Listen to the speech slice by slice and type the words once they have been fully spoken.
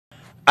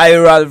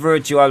IRAL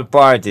virtual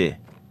party.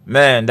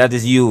 Man, that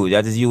is huge.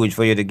 That is huge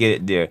for you to get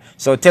it there.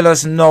 So tell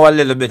us now a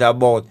little bit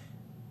about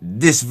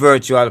this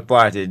virtual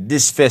party,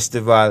 this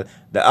festival,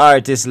 the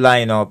artist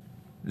lineup,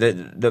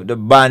 the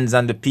bands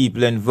and the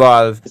people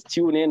involved.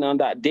 Tune in on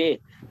that day,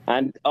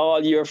 and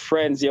all your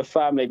friends, your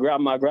family,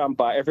 grandma,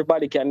 grandpa,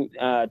 everybody can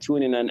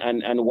tune in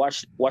and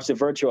watch the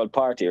virtual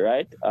party,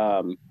 right?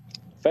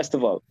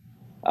 Festival.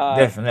 We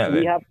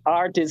Definitely. have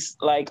artists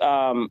like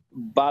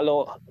Balo,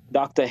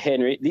 Dr.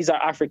 Henry. These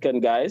are African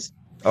guys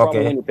from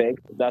Okay. Winnipeg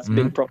that's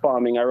been Mm-hmm.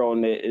 performing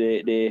around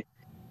the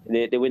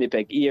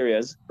Winnipeg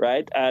areas,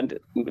 right? And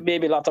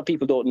maybe a lot of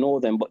people don't know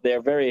them, but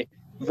they're very,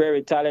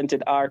 very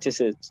talented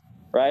artists,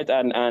 right?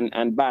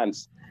 And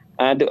bands.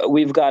 And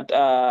we've got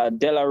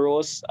Dela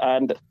Rose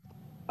and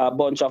a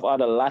bunch of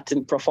other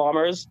Latin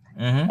performers.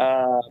 Mm-hmm.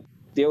 Uh,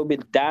 there will be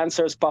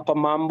dancers. Papa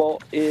Mambo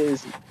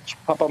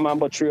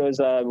Trio is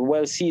a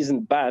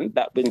well-seasoned band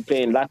that been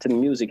playing Latin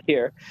music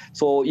here.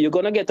 So you're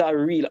gonna get a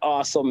real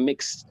awesome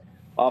mix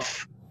of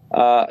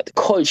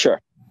culture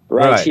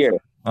right Right. here.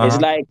 It's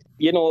Uh-huh. like,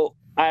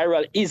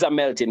 IRL is a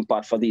melting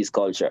pot for these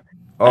culture.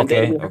 And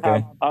then Okay. we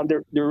have Okay. on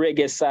the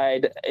reggae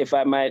side, if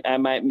I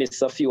might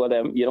miss a few of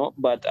them,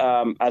 But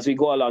as we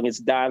go along, it's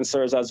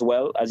dancers as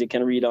well, as you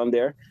can read on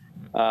there.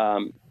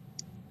 Um,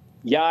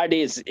 Yard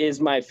is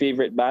my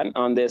favorite band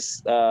on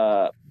this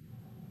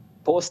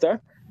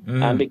poster,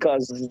 and Mm.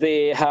 because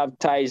they have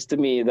ties to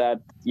me that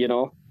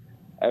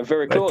are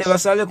very Well, tell close.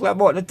 us a little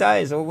about the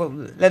ties. Oh, well,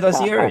 let us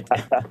hear it.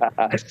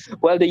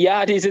 Well, the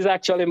Yardis is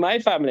actually my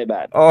family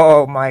band.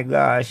 Oh my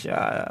gosh.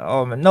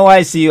 Oh man. No,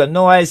 I see you.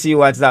 No, I see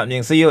what's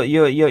happening. So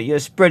you're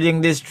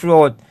spreading this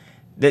throughout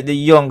the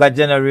younger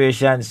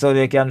generation so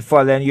they can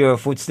follow in your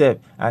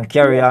footsteps and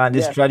carry Yes, on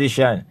this yes,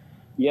 tradition.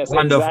 yes,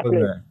 Wonderful, exactly.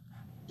 man.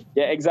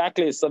 Yeah,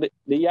 exactly. So the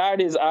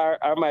Yardis are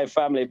my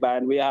family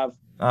band. We have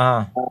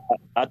Uh-huh.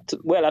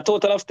 a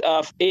total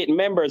of 8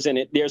 members in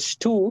it. There's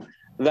two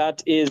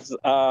that is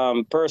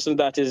person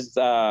that is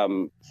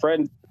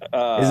friend.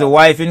 Is the Uh,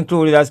 wife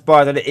included as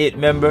part of the 8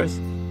 members?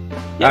 Or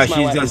yes, my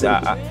she's wife is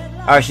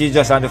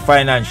just in. on the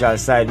financial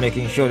side,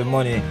 making sure No,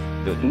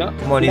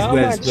 the money is no,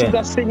 well man. She's spent.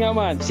 a singer,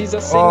 man. She's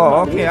a singer, Oh,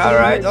 man. okay, Wait all till you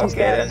right, hear she okay.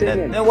 starts Then,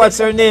 singing. then what's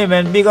her name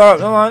and big up,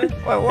 no man?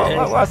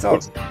 What's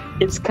up?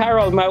 It's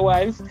Carol, my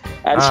wife,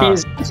 and Ah,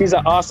 she's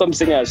an awesome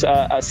singer,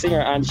 a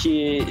singer, and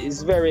she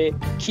is very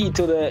key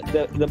to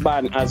the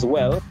band as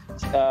well,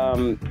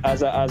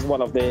 as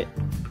one of the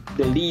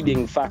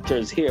leading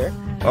factors here.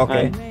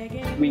 okay,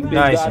 And we've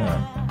nice got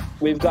man.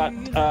 we've got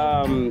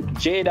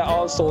Jada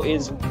also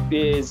is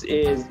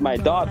my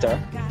daughter,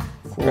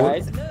 Cool.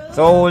 right?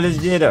 So how old is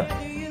Jada?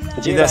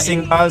 She's a Jada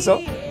singer also.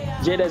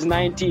 Jada's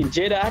 19.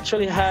 Jada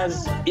actually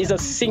is a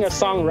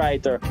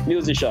singer-songwriter,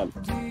 musician.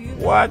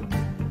 What?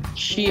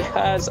 She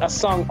has a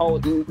song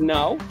out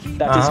now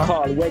that is Uh huh.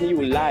 called "When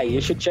You Lie."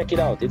 You should check it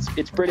out.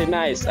 It's pretty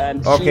nice,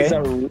 and Okay.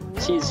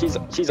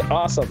 she's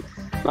awesome.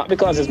 Not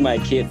because it's my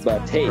kid,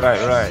 but hey, Right,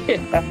 right,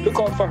 look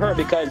out for her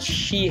because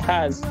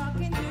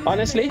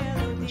honestly,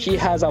 she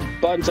has a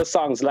bunch of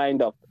songs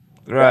lined up,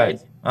 right. right?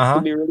 Uh To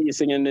huh. be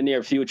releasing in the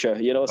near future,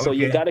 So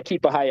you Okay. got to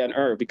keep a eye on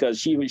her because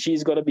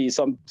she's gonna be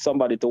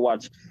somebody to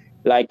watch,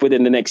 like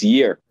within the next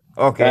year,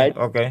 Okay. right?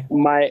 Okay.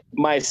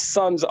 My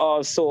son's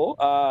also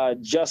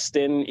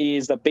Justin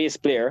is the bass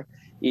player.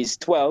 He's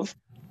 12,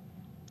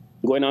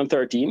 going on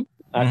 13.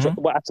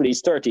 Mm-hmm. Actually,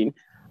 he's 13.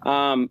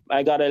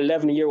 I got an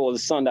 11-year-old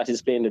son that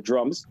is playing the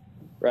drums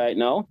right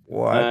now,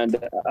 What? and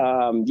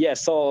yeah,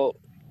 so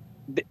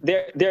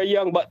they're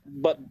young,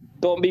 but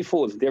don't be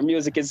fooled. Their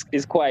music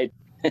is quite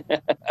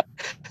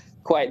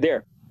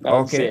there, I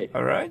would Okay. say.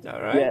 All right.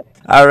 All right. Yeah.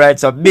 All right.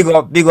 So big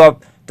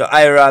up to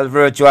IRAL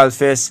Virtual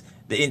Fest,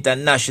 the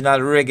International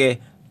Reggae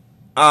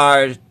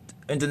Art,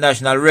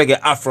 International Reggae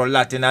Afro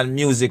Latin and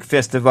Music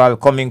Festival,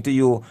 coming to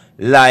you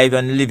live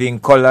and living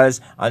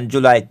colors on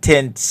July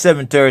 10th,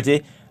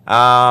 7:30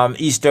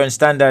 Eastern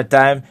Standard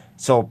Time.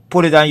 So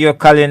put it on your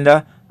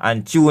calendar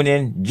and tune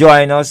in.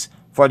 Join us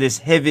for this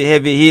heavy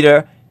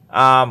hitter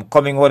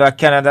coming out of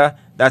Canada.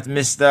 That's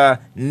Mr.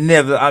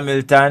 Neville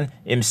Hamilton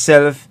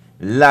himself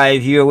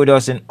live here with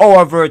us in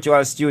our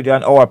virtual studio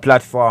and our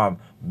platform,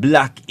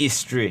 Black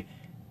History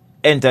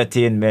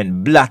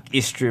Entertainment, Black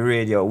History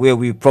Radio, where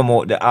we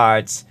promote the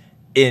arts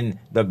in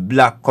the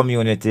black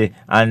community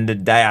and the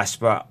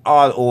diaspora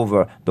all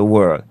over the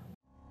world.